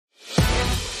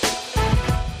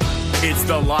It's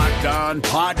the Locked On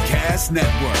Podcast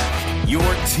Network, your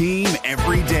team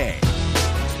every day.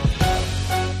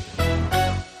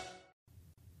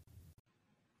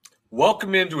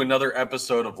 Welcome into another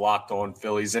episode of Locked On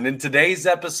Phillies. And in today's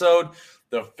episode,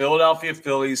 the Philadelphia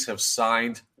Phillies have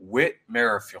signed Whit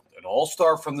Merrifield, an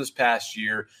all-star from this past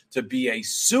year, to be a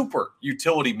super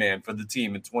utility man for the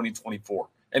team in 2024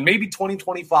 and maybe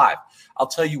 2025. I'll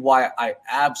tell you why I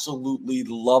absolutely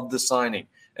love the signing,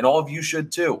 and all of you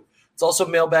should too. It's also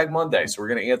Mailbag Monday, so we're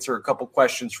going to answer a couple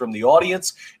questions from the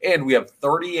audience, and we have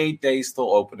 38 days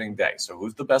till opening day. So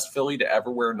who's the best Philly to ever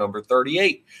wear number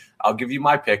 38? I'll give you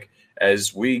my pick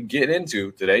as we get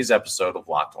into today's episode of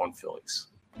Locked On Phillies.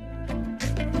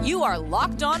 You are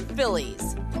Locked On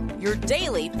Phillies, your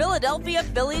daily Philadelphia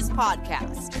Phillies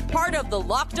podcast. Part of the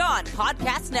Locked On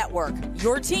Podcast Network,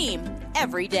 your team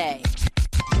every day.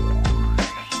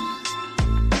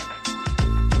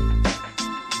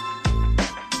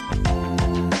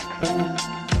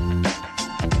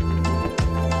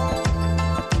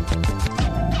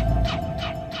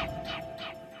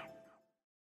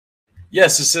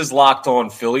 Yes, this is Locked On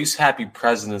Phillies. Happy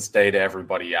President's Day to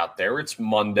everybody out there. It's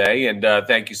Monday, and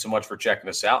thank you so much for checking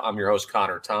us out. I'm your host,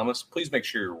 Connor Thomas. Please make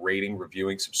sure you're rating,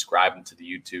 reviewing, subscribing to the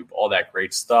YouTube, all that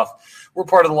great stuff. We're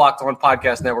part of the Locked On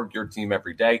Podcast Network, your team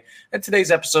every day. And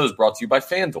today's episode is brought to you by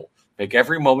FanDuel. Make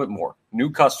every moment more.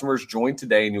 New customers join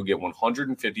today, and you'll get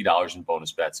 $150 in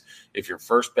bonus bets if your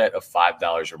first bet of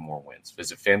 $5 or more wins.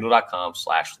 Visit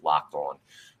FanDuel.com/LockedOn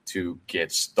to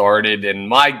get started. And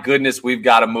my goodness, we've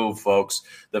got to move, folks.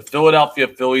 The Philadelphia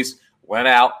Phillies went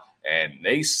out and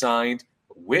they signed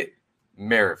Whit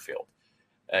Merrifield,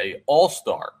 an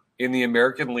all-star in the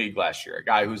American League last year, a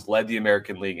guy who's led the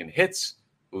American League in hits,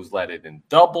 who's led it in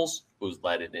doubles, who's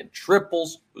led it in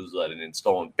triples, who's led it in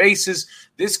stolen bases.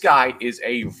 This guy is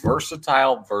a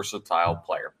versatile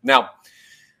player. Now,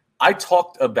 I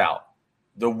talked about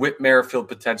the Whit Merrifield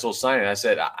potential signing. I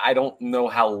said, I don't know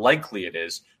how likely it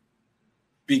is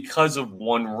because of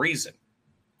one reason.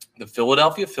 The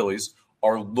Philadelphia Phillies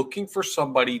are looking for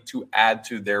somebody to add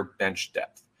to their bench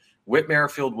depth. Whit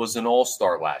Merrifield was an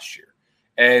all-star last year.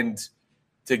 And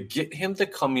to get him to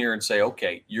come here and say,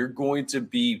 okay, you're going to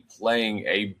be playing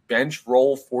a bench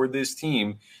role for this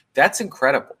team, that's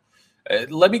incredible.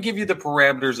 Let me give you the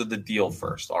parameters of the deal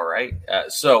first, all right?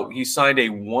 So he signed a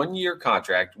one-year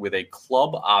contract with a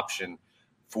club option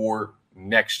for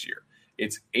next year.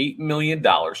 It's $8 million.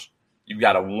 You've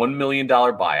got a $1 million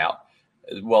buyout.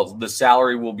 Well, the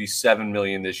salary will be $7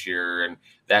 million this year, and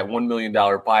that $1 million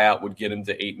buyout would get him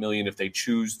to $8 million if they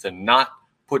choose to not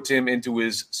put him into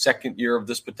his second year of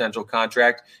this potential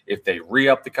contract. If they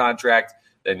re-up the contract,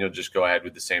 then you'll just go ahead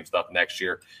with the same stuff next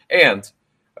year. And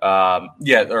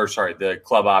the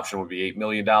club option would be $8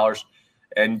 million.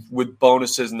 And with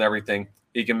bonuses and everything,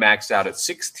 he can max out at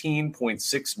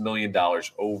 $16.6 million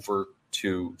over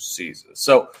 2 seasons.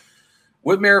 So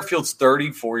Whit Merrifield's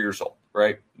 34 years old,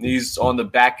 right? He's on the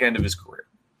back end of his career.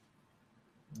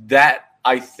 That,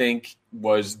 I think,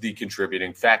 was the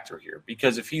contributing factor here.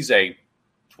 Because if he's a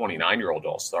 29-year-old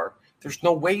all-star, there's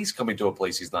no way he's coming to a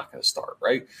place he's not going to start,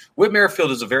 right? Whit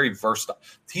Merrifield is a very versatile.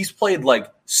 He's played like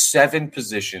 7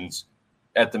 positions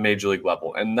at the major league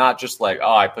level, and not just like,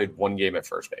 I played 1 game at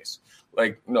first base.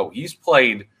 Like, no, he's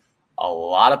played a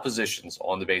lot of positions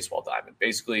on the baseball diamond.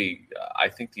 Basically, I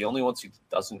think the only ones he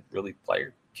doesn't really play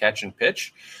are catch and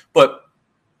pitch. But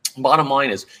bottom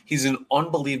line is he's an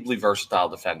unbelievably versatile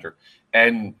defender,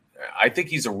 and I think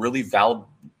he's a really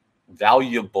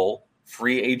valuable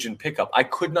free agent pickup. I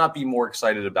could not be more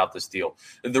excited about this deal.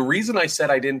 The reason I said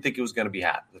I didn't think it was going to be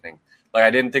happening, like I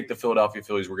didn't think the Philadelphia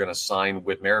Phillies were going to sign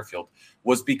Whit Merrifield,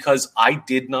 was because I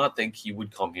did not think he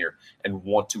would come here and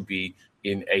want to be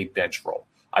in a bench role.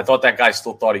 I thought that guy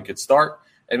still thought he could start,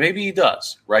 and maybe he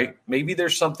does, right? Maybe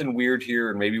there's something weird here,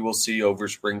 and maybe we'll see over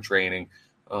spring training.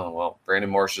 Oh, well, Brandon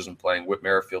Marsh isn't playing. Whit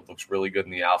Merrifield looks really good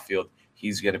in the outfield.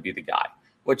 He's going to be the guy,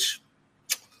 which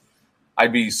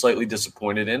I'd be slightly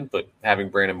disappointed in, but having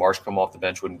Brandon Marsh come off the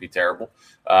bench wouldn't be terrible.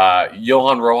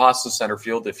 Johan Rojas in center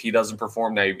field, if he doesn't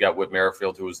perform, now you've got Whit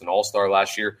Merrifield, who was an all-star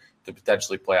last year, to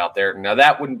potentially play out there. Now,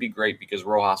 that wouldn't be great because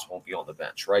Rojas won't be on the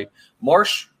bench, right?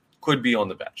 Marsh could be on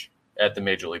the bench at the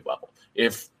major league level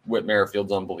if Whit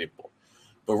Merrifield's unbelievable.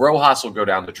 But Rojas will go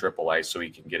down to AAA so he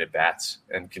can get at bats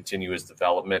and continue his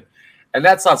development. And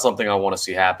that's not something I want to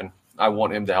see happen. I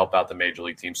want him to help out the major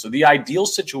league team. So the ideal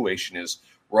situation is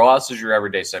Rojas is your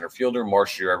everyday center fielder.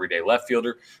 Marsh is your everyday left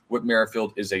fielder. Whit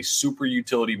Merrifield is a super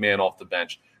utility man off the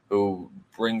bench who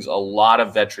brings a lot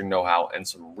of veteran know-how and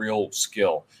some real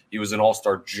skill. He was an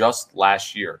all-star just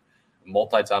last year,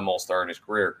 multi-time all-star in his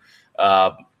career.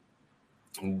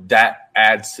 that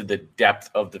adds to the depth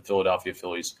of the Philadelphia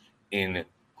Phillies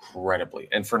incredibly.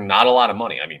 And for not a lot of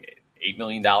money, I mean, $8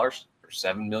 million or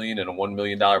 $7 million and a $1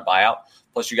 million buyout,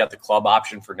 plus you got the club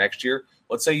option for next year.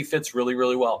 Let's say he fits really,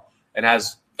 really well and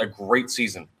has a great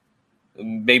season.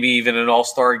 Maybe even an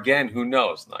all-star again. Who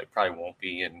knows? Now, he probably won't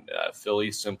be in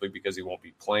Philly simply because he won't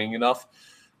be playing enough,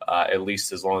 at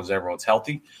least as long as everyone's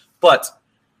healthy. But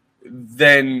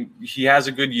then he has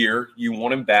a good year. You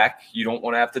want him back. You don't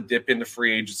want to have to dip into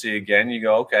free agency again. You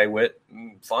go, okay, Whit,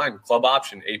 fine. Club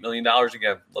option, $8 million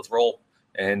again. Let's roll.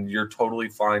 And you're totally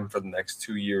fine for the next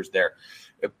 2 years there.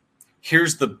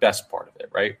 Here's the best part of it,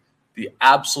 right? The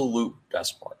absolute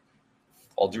best part.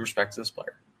 All due respect to this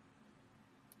player.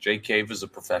 Jay Cave is a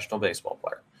professional baseball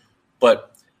player.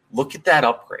 But look at that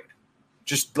upgrade.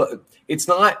 It's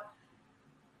not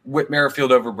Whit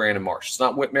Merrifield over Brandon Marsh. It's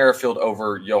not Whit Merrifield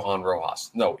over Johan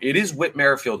Rojas. No, it is Whit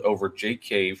Merrifield over Jay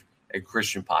Cave and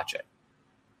Christian Pache.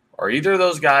 Are either of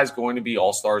those guys going to be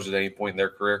all-stars at any point in their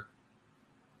career?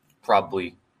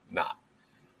 Probably not.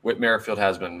 Whit Merrifield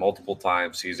has been multiple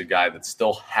times. He's a guy that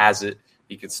still has it.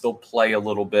 He can still play a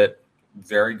little bit.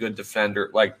 Very good defender.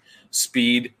 Like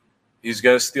speed. He's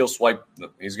going to steal swipe.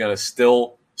 He's going to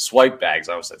still swipe bags.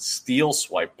 I almost said steal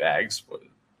swipe bags.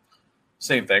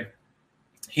 Same thing.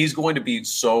 He's going to be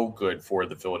so good for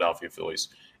the Philadelphia Phillies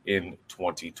in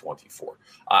 2024.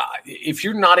 If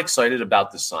you're not excited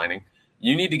about this signing,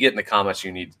 you need to get in the comments.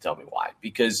 You need to tell me why,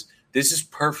 because this is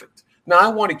perfect. Now, I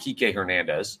want Kike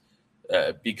Hernandez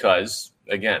because,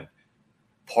 again,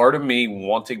 part of me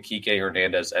wanting Kike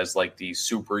Hernandez as like the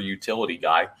super utility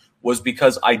guy was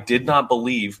because I did not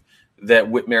believe that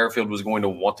Whit Merrifield was going to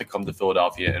want to come to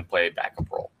Philadelphia and play a backup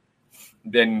role.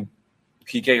 Then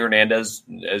Kike Hernandez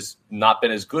has not been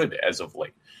as good as of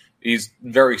late. He's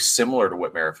very similar to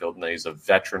Whit Merrifield, and he's a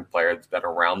veteran player that's been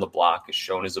around the block, has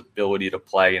shown his ability to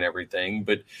play and everything.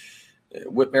 But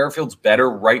Whit Merrifield's better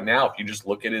right now. If you just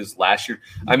look at his last year,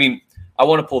 I mean, I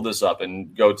want to pull this up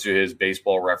and go to his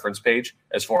baseball reference page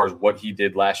as far as what he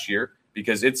did last year,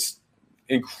 because it's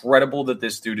incredible that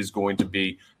this dude is going to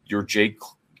be your Jay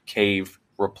Cave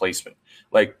replacement.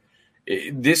 Like,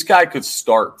 this guy could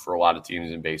start for a lot of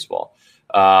teams in baseball.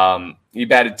 He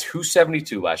batted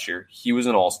 .272 last year. He was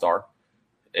an all-star.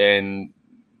 And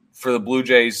for the Blue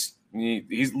Jays,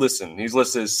 he's listed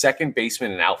as second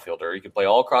baseman and outfielder. He can play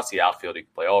all across the outfield. He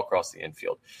can play all across the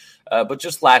infield. But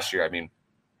just last year, I mean,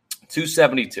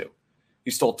 .272.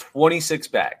 He stole 26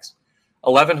 bags,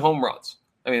 11 home runs.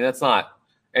 I mean, that's not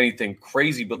anything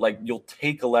crazy, but like you'll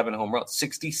take 11 home runs,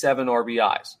 67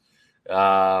 RBIs.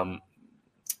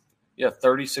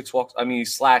 36 walks. I mean, he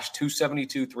slashed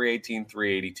 .272, .318,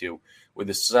 .382 with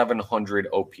a 700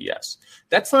 OPS.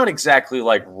 That's not exactly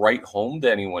like right home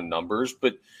to anyone numbers,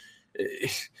 but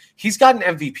he's gotten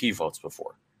MVP votes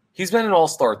before. He's been an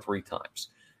all-star 3 times.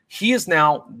 He is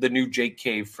now the new Jake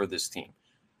Cave for this team.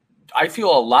 I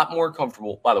feel a lot more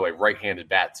comfortable, by the way, right-handed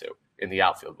bat too, in the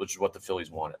outfield, which is what the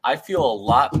Phillies wanted. I feel a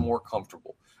lot more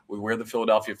comfortable with where the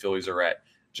Philadelphia Phillies are at,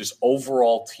 just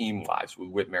overall team-wise with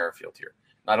Whit Merrifield here.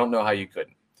 I don't know how you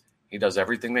couldn't. He does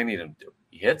everything they need him to do.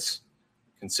 He hits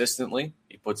consistently.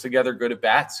 He puts together good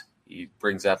at-bats. He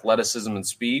brings athleticism and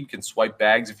speed, can swipe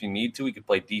bags if you need to. He can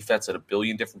play defense at a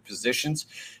billion different positions.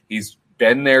 He's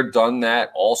been there, done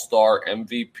that, all-star,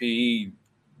 MVP,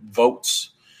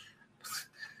 votes.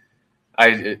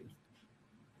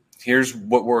 Here's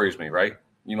what worries me, right?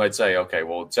 You might say, okay,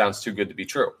 well, it sounds too good to be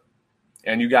true.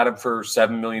 And you got him for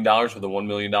 $7 million with a $1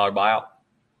 million buyout.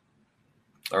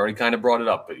 I already kind of brought it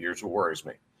up, but here's what worries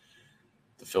me.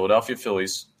 The Philadelphia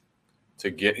Phillies,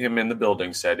 to get him in the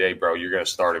building, said, hey, bro, you're going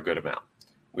to start a good amount.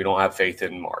 We don't have faith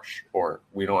in Marsh, or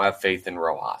we don't have faith in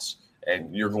Rojas,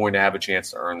 and you're going to have a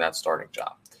chance to earn that starting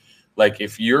job. Like,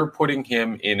 if you're putting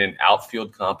him in an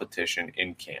outfield competition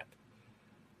in camp,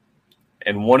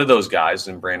 and one of those guys,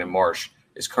 in Brandon Marsh,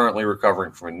 is currently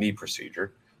recovering from a knee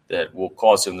procedure that will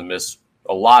cause him to miss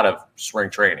a lot of spring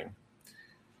training,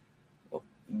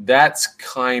 that's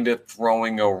kind of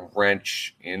throwing a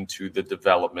wrench into the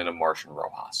development of Marsh and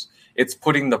Rojas. It's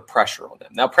putting the pressure on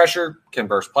them. Now, pressure can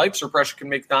burst pipes or pressure can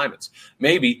make diamonds.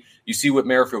 Maybe you see what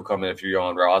Merrifield come in if you're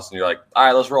on Rojas and you're like, all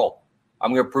right, let's roll.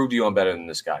 I'm going to prove to you I'm better than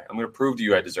this guy. I'm going to prove to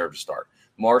you I deserve to start.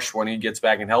 Marsh, when he gets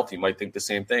back in health, he might think the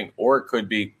same thing. Or it could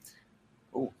be,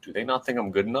 oh, do they not think I'm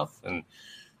good enough? And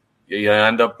you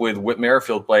end up with Whit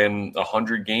Merrifield playing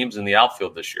 100 games in the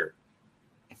outfield this year.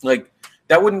 Like,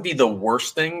 that wouldn't be the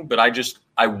worst thing, but I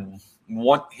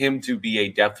want him to be a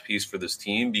depth piece for this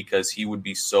team because he would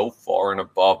be so far and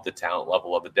above the talent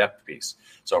level of a depth piece.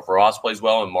 So if Ross plays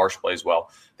well and Marsh plays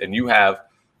well, then you have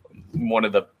one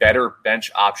of the better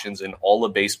bench options in all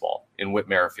of baseball in Whit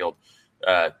Merrifield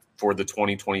for the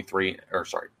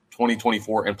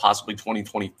 2024 and possibly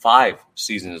 2025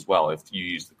 season as well if you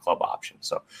use the club option.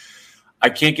 So I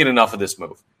can't get enough of this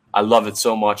move. I love it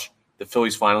so much. The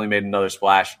Phillies finally made another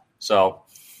splash. So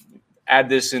add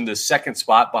this in the second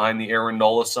spot behind the Aaron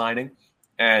Nola signing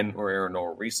or Aaron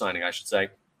Nola re-signing, I should say.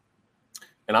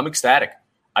 And I'm ecstatic.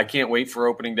 I can't wait for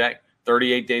opening day.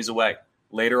 38 days away.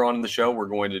 Later on in the show, we're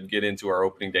going to get into our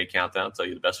opening day countdown, tell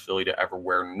you the best Philly to ever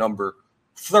wear number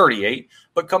 38.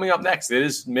 But coming up next, it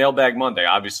is Mailbag Monday.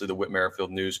 Obviously, the Whit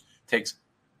Merrifield news takes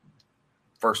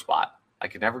first spot. I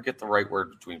can never get the right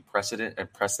word between precedent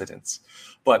and precedence.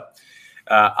 But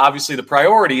obviously, the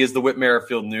priority is the Whit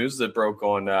Merrifield news that broke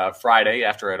on Friday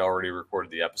after I'd already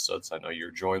recorded the episodes. I know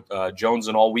you're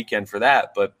jonesing all weekend for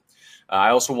that. But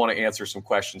I also want to answer some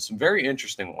questions, some very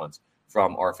interesting ones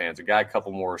from our fans. I got a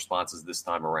couple more responses this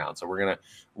time around. So we're going to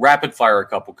rapid fire a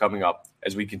couple coming up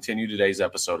as we continue today's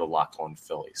episode of Locked On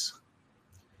Phillies.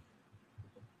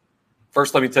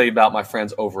 First, let me tell you about my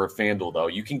friends over at FanDuel, though.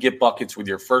 You can get buckets with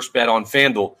your first bet on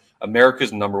FanDuel,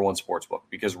 America's #1 sportsbook,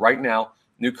 because right now,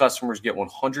 new customers get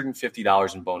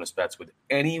 $150 in bonus bets with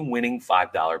any winning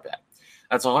 $5 bet.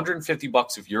 That's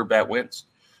 $150 if your bet wins.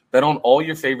 Bet on all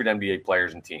your favorite NBA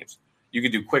players and teams. You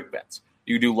can do quick bets.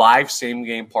 You can do live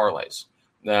same-game parlays,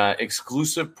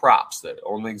 exclusive props that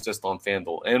only exist on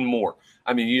FanDuel, and more.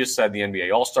 I mean, you just said the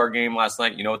NBA All-Star game last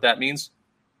night. You know what that means?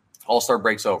 All-Star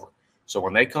break's over. So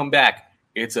when they come back,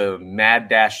 it's a mad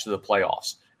dash to the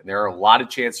playoffs. And there are a lot of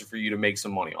chances for you to make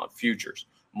some money on futures,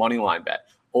 money line bet,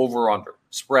 over-under,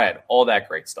 spread, all that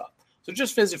great stuff. So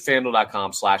just visit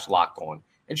FanDuel.com/lockedon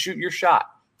and shoot your shot.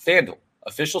 FanDuel,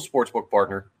 official sportsbook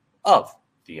partner of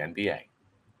the NBA.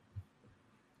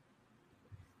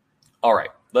 All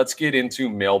right, let's get into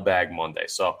Mailbag Monday.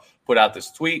 So put out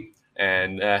this tweet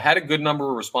and had a good number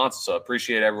of responses. So I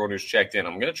appreciate everyone who's checked in.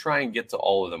 I'm going to try and get to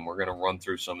all of them. We're going to run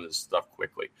through some of this stuff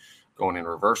quickly, going in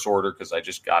reverse order because I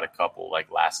just got a couple like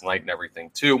last night and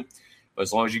everything too. But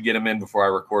as long as you get them in before I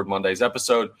record Monday's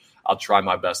episode, I'll try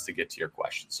my best to get to your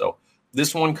questions. So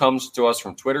this one comes to us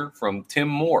from Twitter from Tim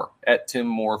Moore at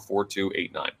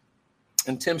TimMoore4289.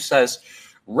 And Tim says,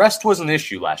 rest was an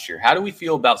issue last year. How do we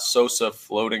feel about Sosa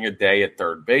floating a day at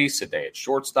third base, a day at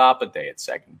shortstop, a day at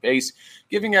second base,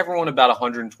 giving everyone about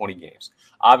 120 games?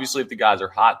 Obviously, if the guys are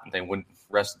hot and they wouldn't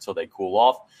rest until they cool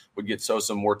off, would get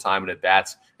Sosa more time at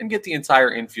bats and get the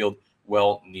entire infield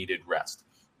well-needed rest.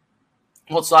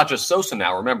 Well, it's not just Sosa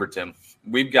now. Remember, Tim,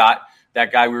 we've got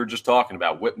that guy we were just talking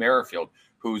about, Whit Merrifield,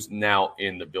 who's now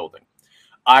in the building.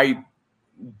 I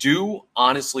do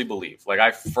honestly believe, like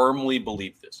I firmly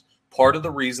believe this, part of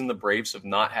the reason the Braves have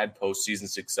not had postseason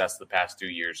success the past 2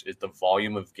 years is the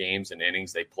volume of games and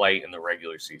innings they play in the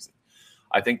regular season.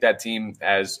 I think that team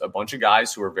has a bunch of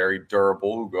guys who are very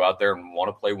durable, who go out there and want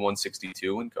to play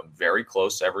 162 and come very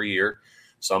close every year.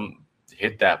 Some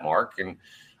hit that mark. And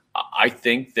I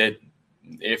think that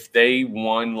if they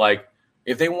won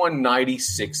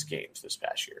 96 games this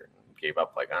past year and gave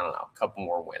up a couple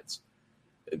more wins,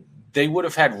 they would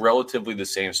have had relatively the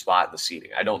same spot in the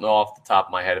seating. I don't know off the top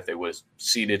of my head if they was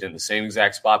seated in the same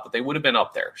exact spot, but they would have been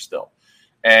up there still.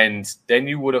 And then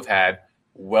you would have had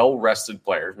well-rested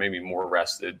players, maybe more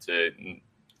rested to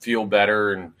feel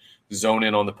better and zone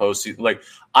in on the postseason.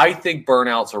 I think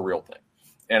burnout's a real thing.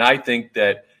 And I think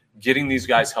that getting these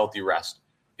guys healthy rest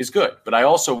is good. But I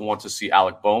also want to see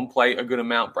Alec Bohm play a good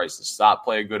amount, Bryson Stott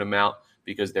play a good amount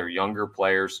because they're younger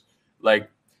players.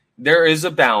 There is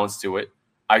a balance to it.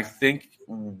 I think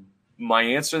my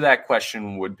answer to that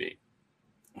question would be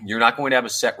you're not going to have a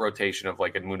set rotation of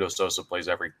Edmundo Sosa plays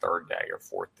every third day or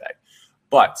fourth day.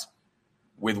 But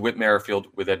with Whit Merrifield,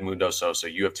 with Edmundo Sosa,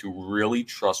 you have two really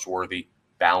trustworthy,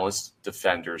 balanced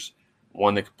defenders,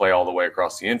 one that could play all the way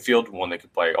across the infield, one that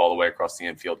could play all the way across the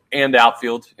infield and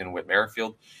outfield in Whit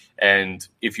Merrifield. And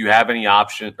if you have any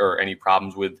option or any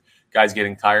problems with guys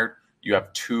getting tired, you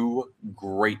have two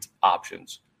great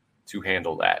options to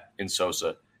handle that in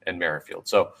Sosa and Merrifield.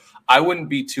 So I wouldn't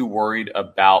be too worried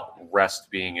about rest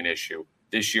being an issue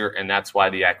this year, and that's why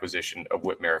the acquisition of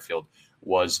Whit Merrifield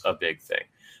was a big thing.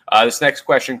 This next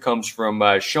question comes from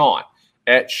Sean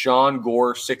at Sean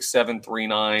Gore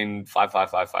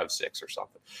 6739555556 or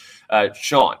something.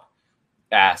 Sean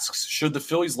asks, should the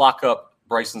Phillies lock up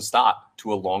Bryson Stott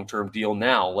to a long-term deal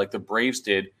now like the Braves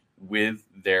did with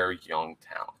their young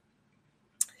talent?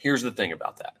 Here's the thing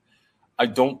about that. I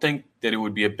don't think that it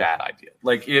would be a bad idea.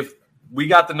 If we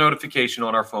got the notification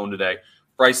on our phone today,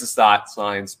 Bryson Stott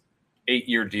signs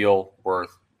 8-year deal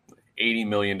worth $80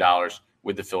 million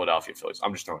with the Philadelphia Phillies.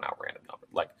 I'm just throwing out a random number.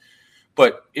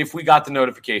 But if we got the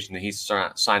notification that he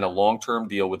signed a long-term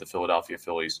deal with the Philadelphia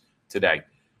Phillies today,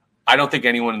 I don't think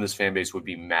anyone in this fan base would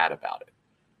be mad about it.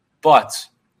 But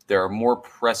there are more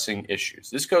pressing issues.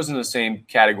 This goes in the same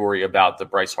category about the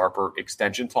Bryce Harper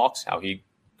extension talks, how he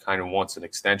kind of wants an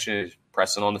extension, is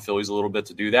pressing on the Phillies a little bit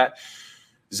to do that.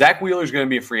 Zach Wheeler is going to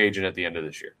be a free agent at the end of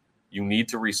this year. You need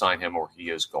to re-sign him or he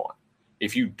is gone.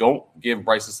 If you don't give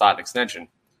Bryson Stott an extension,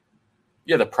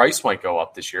 yeah, the price might go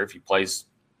up this year if he plays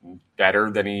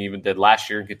better than he even did last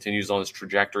year and continues on his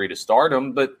trajectory to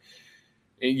stardom, but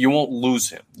you won't lose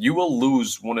him. You will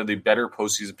lose one of the better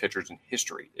postseason pitchers in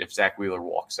history if Zach Wheeler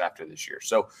walks after this year.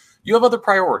 So you have other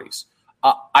priorities.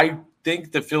 I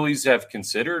think the Phillies have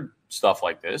considered stuff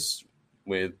like this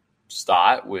with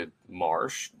Stott, with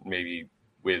Marsh, maybe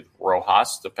with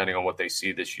Rojas, depending on what they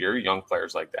see this year, young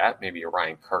players like that, maybe a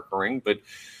Ryan Kerkering. But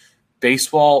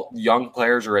baseball, young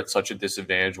players are at such a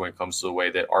disadvantage when it comes to the way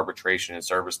that arbitration and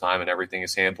service time and everything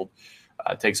is handled.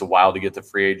 It takes a while to get to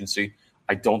free agency.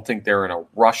 I don't think they're in a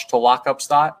rush to lock up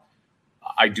Stott.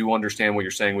 I do understand what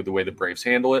you're saying with the way the Braves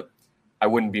handle it. I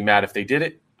wouldn't be mad if they did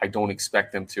it. I don't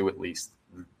expect them to, at least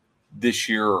this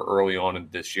year or early on in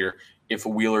this year. If a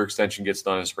Wheeler extension gets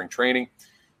done in spring training,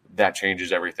 that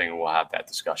changes everything, and we'll have that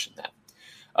discussion then.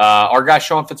 Our guy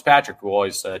Sean Fitzpatrick, who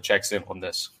always checks in on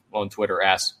this on Twitter,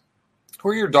 asks, who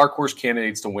are your dark horse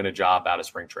candidates to win a job out of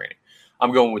spring training?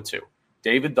 I'm going with two,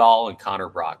 David Dahl and Connor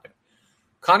Brogdon.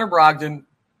 Connor Brogdon,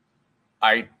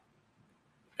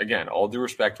 again, all due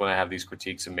respect when I have these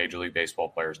critiques of Major League Baseball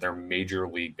players, they're Major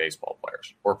League Baseball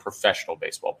players or professional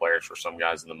baseball players for some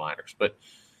guys in the minors. But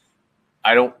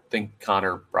I don't think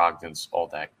Connor Brogdon's all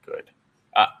that good.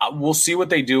 We'll see what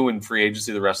they do in free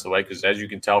agency the rest of the way, because as you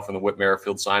can tell from the Whit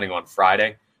Merrifield signing on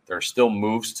Friday, there are still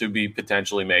moves to be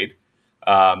potentially made.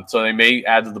 So they may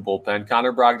add to the bullpen.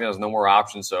 Connor Brogdon has no more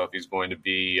options, so if he's going to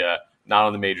be not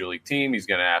on the Major League team, he's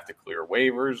going to have to clear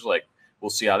waivers. We'll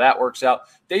see how that works out.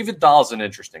 David Dahl is an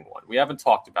interesting one. We haven't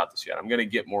talked about this yet. I'm going to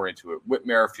get more into it. Whit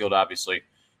Merrifield, obviously,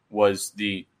 was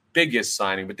the biggest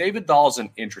signing, but David Dahl is an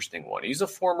interesting one. He's a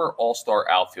former all-star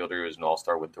outfielder. He was an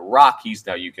all-star with the Rockies.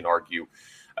 Now you can argue,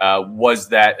 was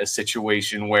that a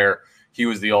situation where he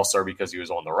was the all-star because he was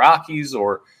on the Rockies?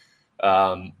 Or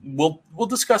we'll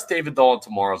discuss David Dahl in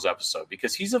tomorrow's episode,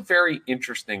 because he's a very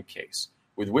interesting case.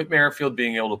 With Whit Merrifield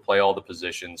being able to play all the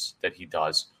positions that he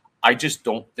does, I just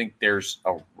don't think there's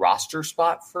a roster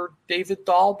spot for David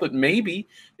Dahl, but maybe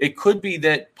it could be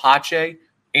that Pache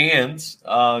and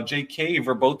Jay Cave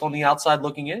are both on the outside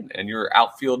looking in, and your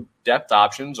outfield depth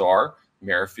options are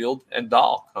Merrifield and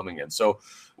Dahl coming in. So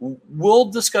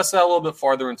we'll discuss that a little bit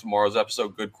farther in tomorrow's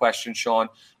episode. Good question, Sean.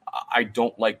 I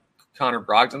don't like Connor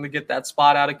Brogdon to get that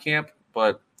spot out of camp,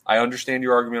 but I understand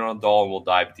your argument on Dahl, and we'll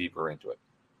dive deeper into it.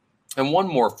 And one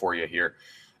more for you here.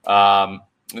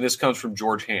 And this comes from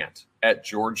George Hand at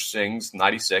George Sings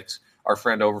 96, our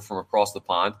friend over from across the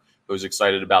pond, who's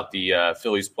excited about the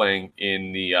Phillies playing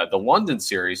in the London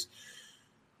series.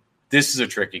 This is a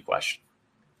tricky question.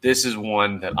 This is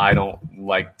one that I don't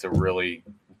like to really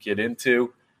get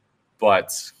into,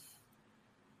 but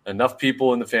enough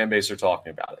people in the fan base are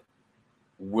talking about it.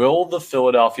 Will the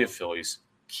Philadelphia Phillies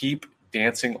keep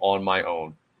dancing on my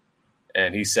own?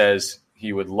 And he says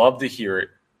he would love to hear it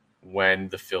when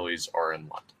the Phillies are in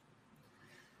London.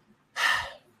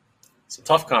 It's a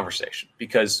tough conversation,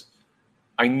 because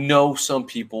I know some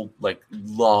people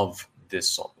love this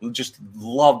song, just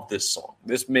love this song.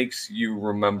 This makes you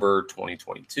remember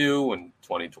 2022 and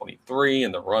 2023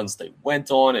 and the runs they went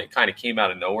on. It kind of came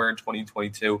out of nowhere in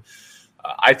 2022.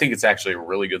 I think it's actually a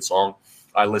really good song.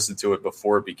 I listened to it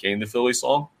before it became the Philly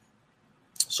song.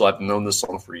 So I've known this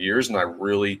song for years, and I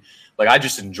really I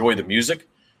just enjoy the music.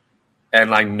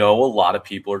 And I know a lot of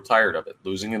people are tired of it.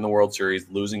 Losing in the World Series,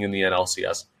 losing in the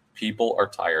NLCS. People are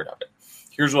tired of it.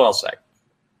 Here's what I'll say.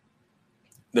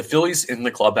 The Phillies in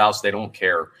the clubhouse, they don't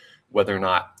care whether or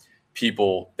not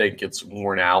people think it's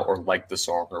worn out or like the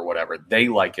song or whatever. They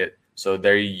like it, so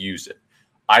they use it.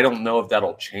 I don't know if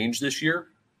that'll change this year.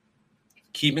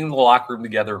 Keeping the locker room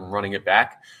together and running it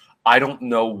back, I don't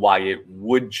know why it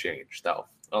would change, though.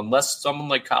 Unless someone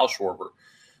like Kyle Schwarber,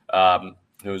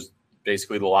 who's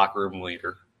basically the locker room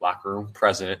leader, locker room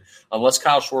president, unless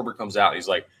Kyle Schwarber comes out and he's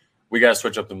like, we got to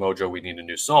switch up the mojo, we need a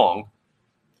new song,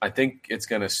 I think it's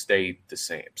going to stay the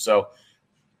same. So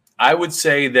I would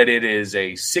say that it is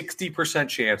a 60%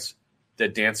 chance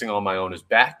that Dancing on My Own is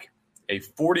back, a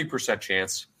 40%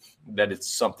 chance that it's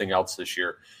something else this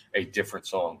year, a different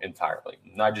song entirely.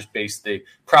 And I just based the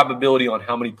probability on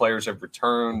how many players have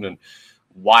returned and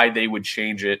why they would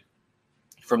change it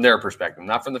from their perspective,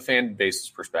 not from the fan base's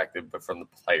perspective, but from the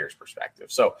player's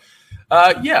perspective. So,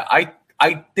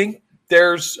 I think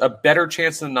there's a better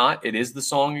chance than not it is the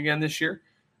song again this year.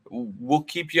 we'll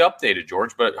keep you updated,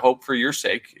 George, but hope for your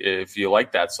sake, if you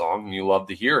like that song and you love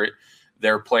to hear it,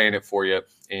 they're playing it for you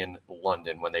in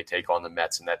London when they take on the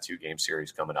Mets in that 2-game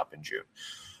series coming up in June.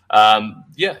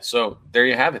 So there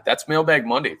you have it. That's Mailbag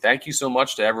Monday. Thank you so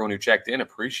much to everyone who checked in.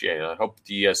 Appreciate it. I hope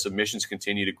the submissions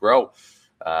continue to grow.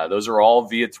 Those are all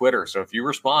via Twitter. So if you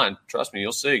respond, trust me,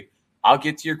 you'll see. I'll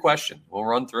get to your question. We'll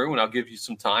run through, and I'll give you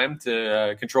some time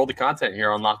to control the content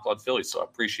here on Locked On Phillies. So I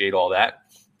appreciate all that.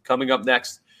 Coming up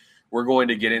next, we're going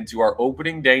to get into our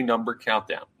opening day number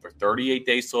countdown. We're 38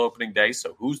 days till opening day,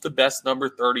 so who's the best number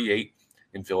 38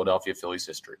 in Philadelphia Phillies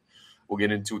history? We'll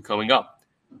get into it coming up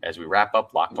as we wrap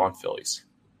up Locked On Phillies.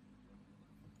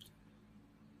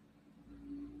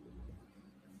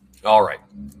 All right,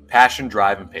 passion,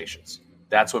 drive, and patience.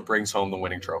 That's what brings home the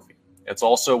winning trophy. It's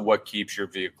also what keeps your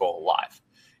vehicle alive.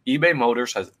 eBay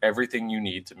Motors has everything you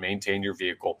need to maintain your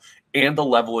vehicle and to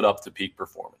level it up to peak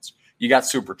performance. You got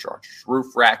superchargers,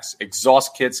 roof racks,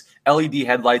 exhaust kits, LED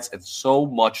headlights, and so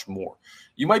much more.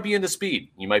 You might be into speed.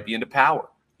 You might be into power.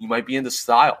 You might be into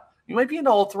style. You might be into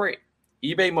all three.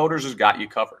 eBay Motors has got you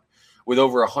covered. With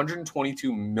over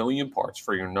 122 million parts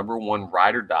for your number one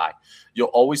ride or die, you'll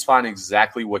always find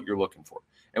exactly what you're looking for.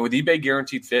 And with eBay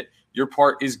Guaranteed Fit, your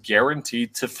part is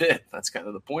guaranteed to fit. That's kind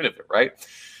of the point of it, right?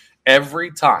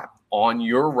 Every time on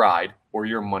your ride or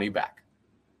your money back.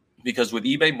 Because with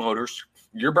eBay Motors,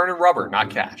 you're burning rubber, not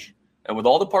cash. And with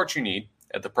all the parts you need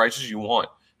at the prices you want,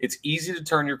 it's easy to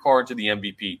turn your car into the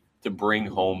MVP to bring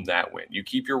home that win. You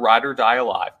keep your ride or die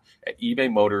alive at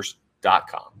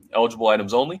ebaymotors.com. Eligible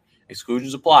items only.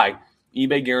 Exclusions apply.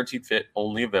 eBay Guaranteed Fit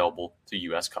only available to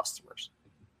U.S. customers.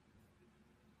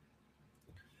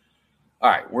 All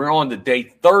right, we're on to day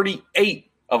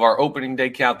 38 of our opening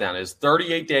day countdown. It's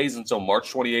 38 days until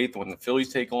March 28th when the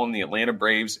Phillies take on the Atlanta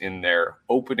Braves in their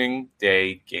opening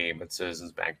day game at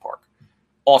Citizens Bank Park.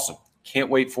 Awesome. Can't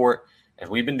wait for it.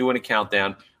 And we've been doing a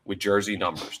countdown with jersey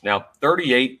numbers. Now,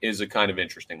 38 is a kind of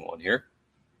interesting one here.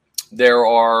 There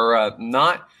are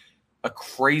not a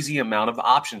crazy amount of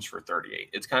options for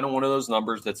 38. It's kind of one of those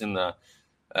numbers that's in the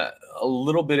a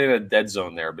little bit in a dead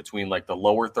zone there between like the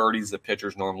lower 30s that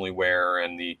pitchers normally wear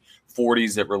and the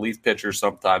 40s that relief pitchers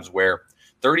sometimes wear.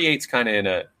 38's kind of in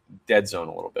a dead zone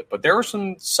a little bit, but there were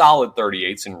some solid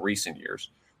 38s in recent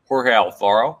years. Jorge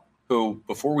Alfaro, who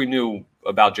before we knew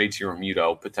about JT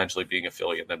Realmuto potentially being a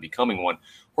Philly and then becoming one,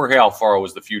 Jorge Alfaro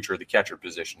was the future of the catcher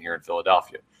position here in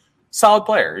Philadelphia. Solid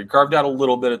player. He carved out a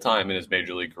little bit of time in his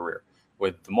major league career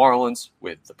with the Marlins,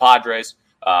 with the Padres.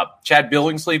 Chad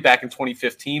Billingsley back in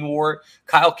 2015 wore it.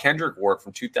 Kyle Kendrick wore it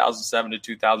from 2007 to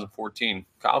 2014.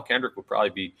 Kyle Kendrick would probably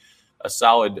be a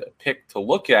solid pick to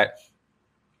look at.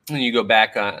 And you go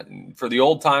back for the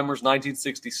old timers,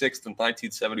 1966 to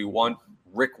 1971.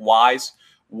 Rick Wise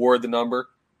wore the number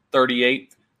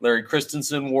 38. Larry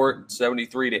Christensen wore it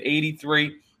 73 to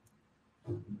 83.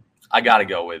 I got to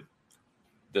go with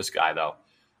this guy, though.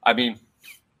 I mean,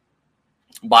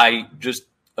 by just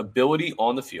ability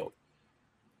on the field,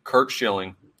 Curt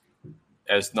Schilling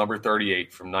as number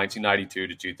 38 from 1992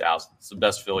 to 2000. It's the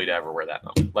best Philly to ever wear that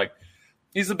number. Like,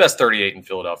 he's the best 38 in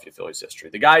Philadelphia Phillies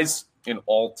history. The guy's an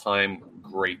all-time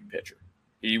great pitcher.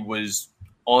 He was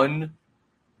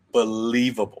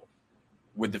unbelievable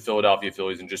with the Philadelphia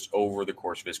Phillies and just over the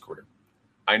course of his career.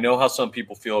 I know how some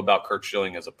people feel about Curt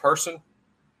Schilling as a person.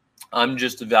 I'm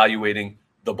just evaluating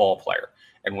the ball player.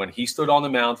 And when he stood on the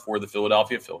mound for the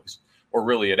Philadelphia Phillies, or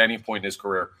really at any point in his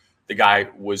career, the guy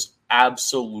was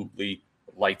absolutely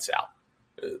lights out.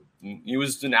 He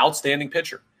was an outstanding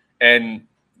pitcher. And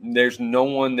there's no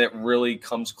one that really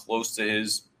comes close to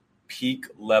his peak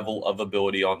level of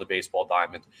ability on the baseball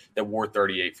diamond that wore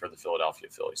 38 for the Philadelphia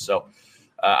Phillies. So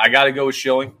I got to go with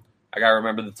Schilling. I got to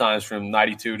remember the times from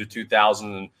 92 to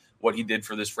 2000 and what he did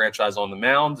for this franchise on the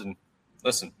mound. And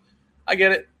listen, I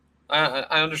get it.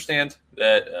 I understand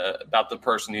that about the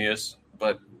person he is.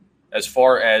 But as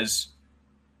far as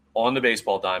on the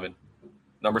baseball diamond,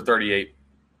 number 38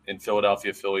 in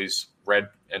Philadelphia Phillies, red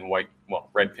and white, well,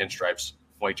 red pinstripes,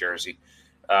 white jersey.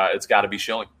 It's got to be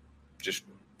Schilling, just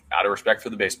out of respect for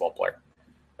the baseball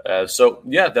player. So,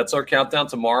 yeah, that's our countdown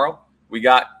tomorrow. We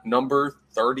got number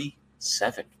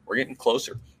 37. We're getting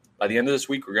closer. By the end of this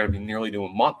week, we're going to be nearly to a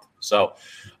month. So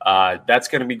that's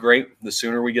going to be great. The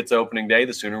sooner we get to opening day,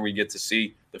 the sooner we get to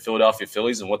see the Philadelphia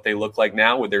Phillies and what they look like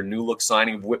now with their new look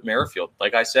signing of Whit Merrifield.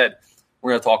 Like I said,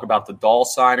 we're going to talk about the Dahl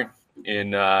signing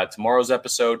in tomorrow's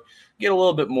episode, get a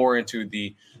little bit more into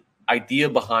the idea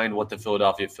behind what the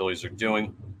Philadelphia Phillies are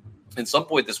doing. At some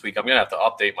point this week, I'm going to have to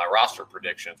update my roster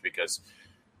predictions because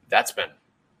that's been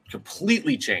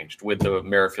completely changed with the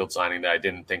Merrifield signing that I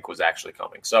didn't think was actually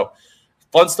coming. So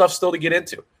fun stuff still to get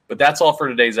into. But that's all for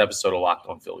today's episode of Locked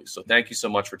On Phillies. So thank you so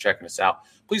much for checking us out.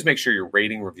 Please make sure you're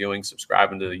rating, reviewing,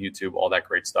 subscribing to the YouTube, all that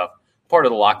great stuff. Part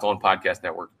of the Locked On Podcast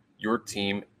Network, your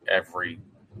team every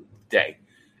day.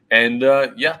 And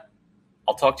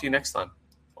I'll talk to you next time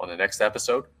on the next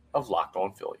episode of Locked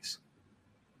On Phillies.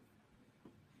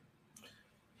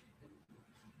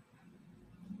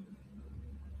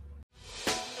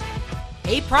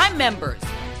 Hey, Prime members,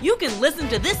 you can listen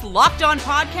to this Locked On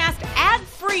podcast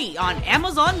ad-free on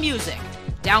Amazon Music.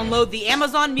 Download the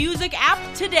Amazon Music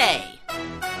app today.